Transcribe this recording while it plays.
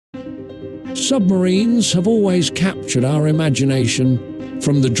Submarines have always captured our imagination,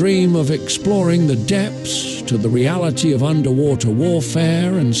 from the dream of exploring the depths to the reality of underwater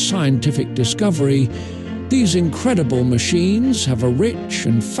warfare and scientific discovery. These incredible machines have a rich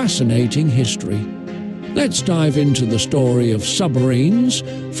and fascinating history. Let's dive into the story of submarines,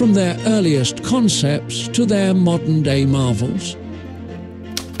 from their earliest concepts to their modern-day marvels.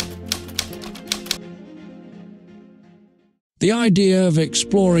 The idea of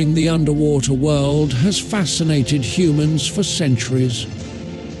exploring the underwater world has fascinated humans for centuries.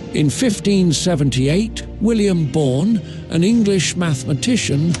 In 1578, William Bourne, an English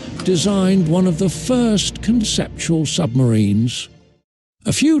mathematician, designed one of the first conceptual submarines.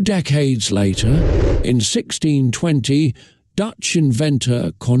 A few decades later, in 1620, Dutch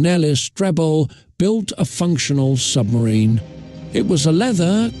inventor Cornelis Drebbel built a functional submarine. It was a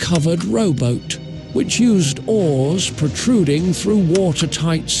leather-covered rowboat, which used oars protruding through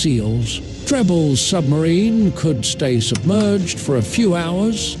watertight seals. Drebbel's submarine could stay submerged for a few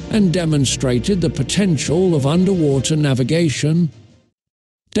hours and demonstrated the potential of underwater navigation.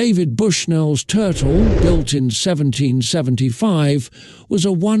 David Bushnell's Turtle, built in 1775, was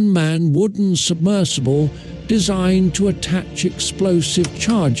a one-man wooden submersible designed to attach explosive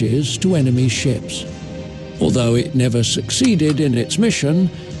charges to enemy ships. Although it never succeeded in its mission,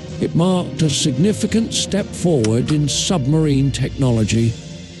 it marked a significant step forward in submarine technology.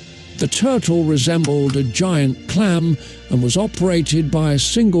 The Turtle resembled a giant clam and was operated by a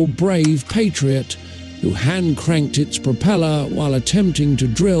single brave patriot who hand-cranked its propeller while attempting to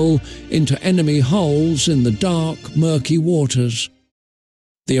drill into enemy hulls in the dark, murky waters.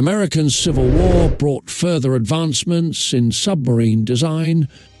 The American Civil War brought further advancements in submarine design.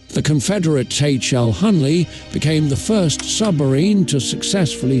 The Confederate H.L. Hunley became the first submarine to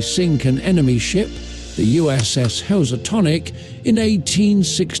successfully sink an enemy ship, the USS Housatonic, in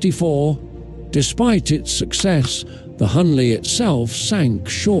 1864. Despite its success, the Hunley itself sank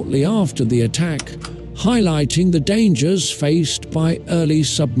shortly after the attack, highlighting the dangers faced by early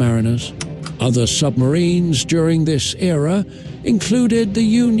submariners. Other submarines during this era included the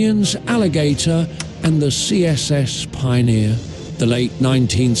Union's Alligator and the CSS Pioneer. The late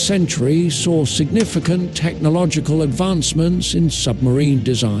 19th century saw significant technological advancements in submarine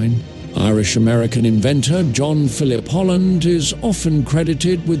design. Irish-American inventor John Philip Holland is often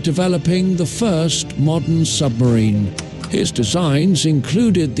credited with developing the first modern submarine. His designs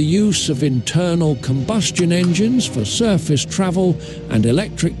included the use of internal combustion engines for surface travel and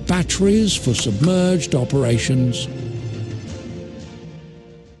electric batteries for submerged operations.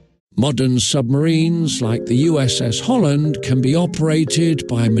 Modern submarines like the USS Holland can be operated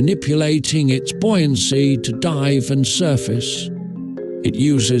by manipulating its buoyancy to dive and surface. It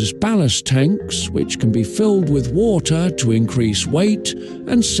uses ballast tanks, which can be filled with water to increase weight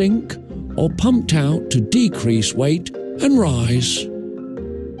and sink, or pumped out to decrease weight and rise.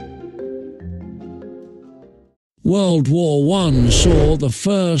 World War I saw the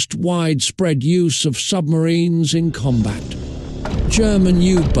first widespread use of submarines in combat. German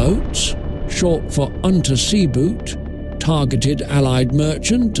U-boats, short for Unterseeboot, targeted Allied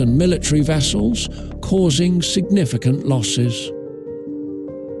merchant and military vessels, causing significant losses.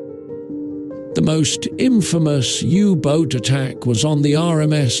 The most infamous U-boat attack was on the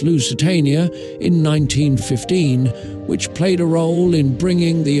RMS Lusitania in 1915, which played a role in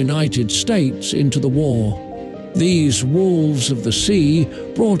bringing the United States into the war. These wolves of the sea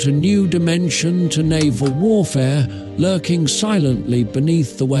brought a new dimension to naval warfare, lurking silently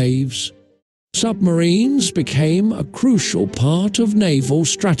beneath the waves. Submarines became a crucial part of naval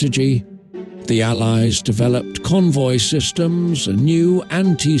strategy. The Allies developed convoy systems and new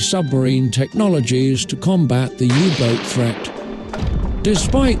anti-submarine technologies to combat the U-boat threat.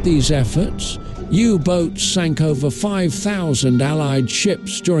 Despite these efforts, U-boats sank over 5,000 Allied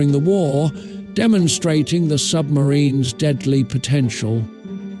ships during the war, demonstrating the submarine's deadly potential.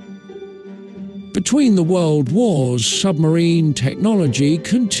 Between the world wars, submarine technology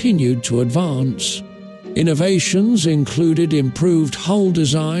continued to advance. Innovations included improved hull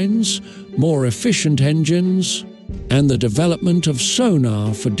designs, more efficient engines, and the development of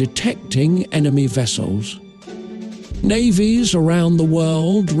sonar for detecting enemy vessels. Navies around the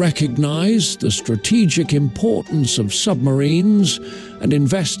world recognized the strategic importance of submarines and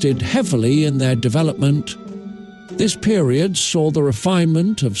invested heavily in their development. This period saw the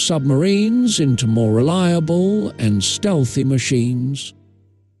refinement of submarines into more reliable and stealthy machines.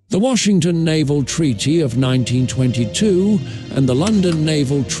 The Washington Naval Treaty of 1922 and the London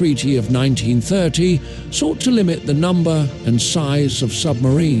Naval Treaty of 1930 sought to limit the number and size of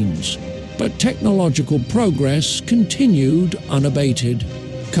submarines, but technological progress continued unabated.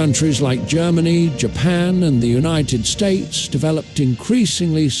 Countries like Germany, Japan, and the United States developed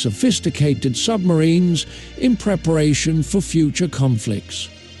increasingly sophisticated submarines in preparation for future conflicts.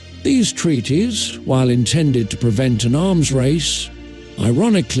 These treaties, while intended to prevent an arms race,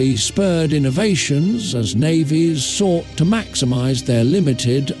 ironically spurred innovations as navies sought to maximize their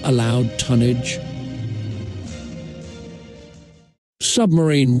limited allowed tonnage.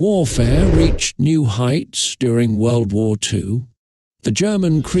 Submarine warfare reached new heights during World War II. The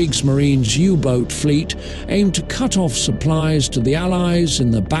German Kriegsmarine's U-boat fleet aimed to cut off supplies to the Allies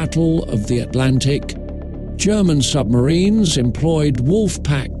in the Battle of the Atlantic. German submarines employed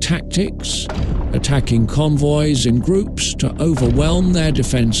wolf-pack tactics, attacking convoys in groups to overwhelm their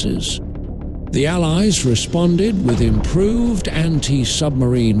defenses. The Allies responded with improved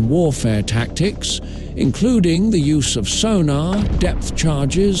anti-submarine warfare tactics, including the use of sonar, depth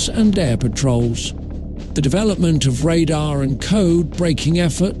charges, and air patrols. The development of radar and code-breaking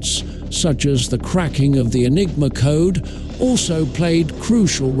efforts, such as the cracking of the Enigma code, also played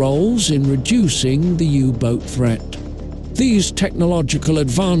crucial roles in reducing the U-boat threat. These technological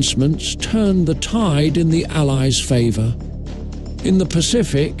advancements turned the tide in the Allies' favor. In the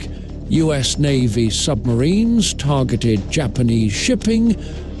Pacific, US Navy submarines targeted Japanese shipping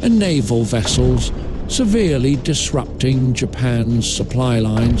and naval vessels, severely disrupting Japan's supply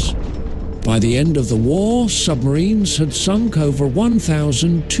lines. By the end of the war, submarines had sunk over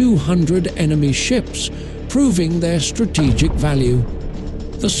 1,200 enemy ships, proving their strategic value.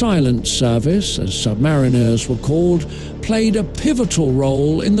 The Silent Service, as submariners were called, played a pivotal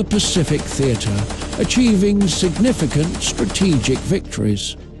role in the Pacific theater, achieving significant strategic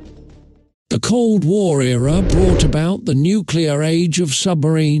victories. The Cold War era brought about the nuclear age of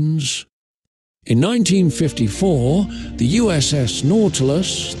submarines. In 1954, the USS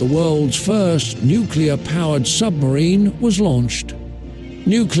Nautilus, the world's first nuclear-powered submarine, was launched.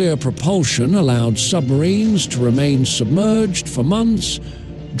 Nuclear propulsion allowed submarines to remain submerged for months,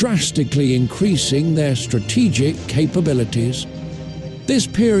 drastically increasing their strategic capabilities. This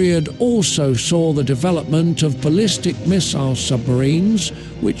period also saw the development of ballistic missile submarines,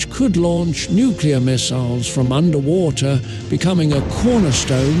 which could launch nuclear missiles from underwater, becoming a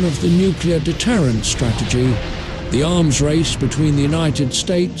cornerstone of the nuclear deterrent strategy. The arms race between the United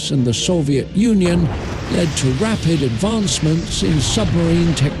States and the Soviet Union led to rapid advancements in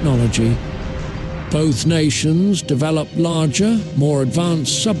submarine technology. Both nations developed larger, more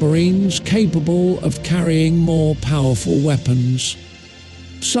advanced submarines capable of carrying more powerful weapons.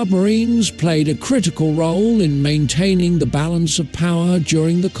 Submarines played a critical role in maintaining the balance of power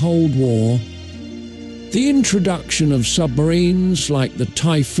during the Cold War. The introduction of submarines like the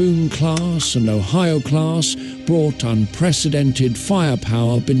Typhoon-class and Ohio-class brought unprecedented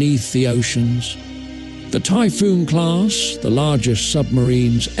firepower beneath the oceans. The Typhoon-class, the largest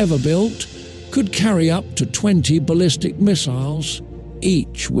submarines ever built, could carry up to 20 ballistic missiles,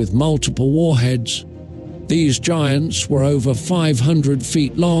 each with multiple warheads. These giants were over 500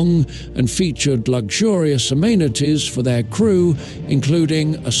 feet long and featured luxurious amenities for their crew,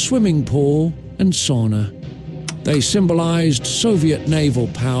 including a swimming pool and sauna. They symbolized Soviet naval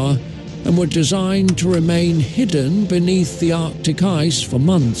power and were designed to remain hidden beneath the Arctic ice for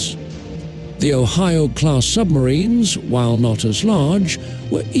months. The Ohio-class submarines, while not as large,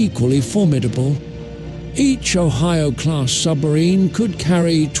 were equally formidable. Each Ohio-class submarine could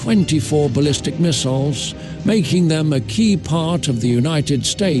carry 24 ballistic missiles, making them a key part of the United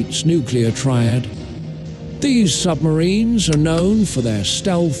States nuclear triad. These submarines are known for their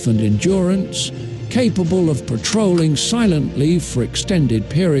stealth and endurance, capable of patrolling silently for extended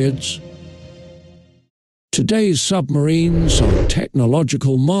periods. Today's submarines are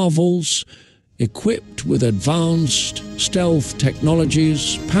technological marvels, equipped with advanced stealth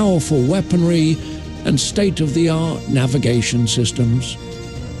technologies, powerful weaponry, and state-of-the-art navigation systems.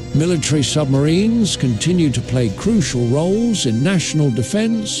 Military submarines continue to play crucial roles in national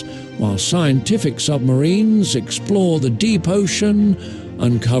defense, while scientific submarines explore the deep ocean,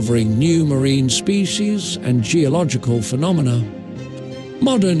 uncovering new marine species and geological phenomena.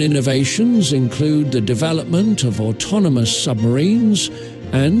 Modern innovations include the development of autonomous submarines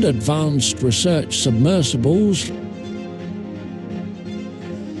and advanced research submersibles.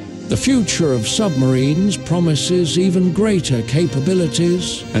 The future of submarines promises even greater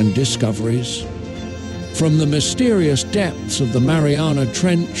capabilities and discoveries. From the mysterious depths of the Mariana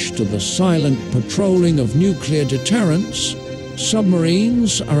Trench to the silent patrolling of nuclear deterrence,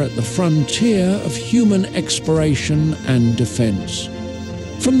 submarines are at the frontier of human exploration and defense.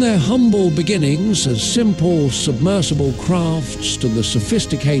 From their humble beginnings as simple submersible crafts to the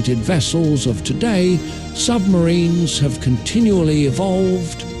sophisticated vessels of today, submarines have continually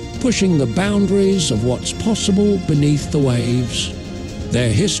evolved, pushing the boundaries of what's possible beneath the waves.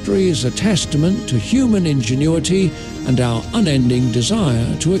 Their history is a testament to human ingenuity and our unending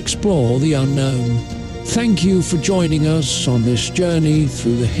desire to explore the unknown. Thank you for joining us on this journey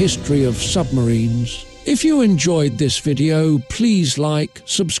through the history of submarines. If you enjoyed this video, please like,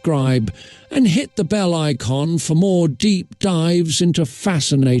 subscribe, and hit the bell icon for more deep dives into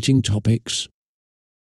fascinating topics.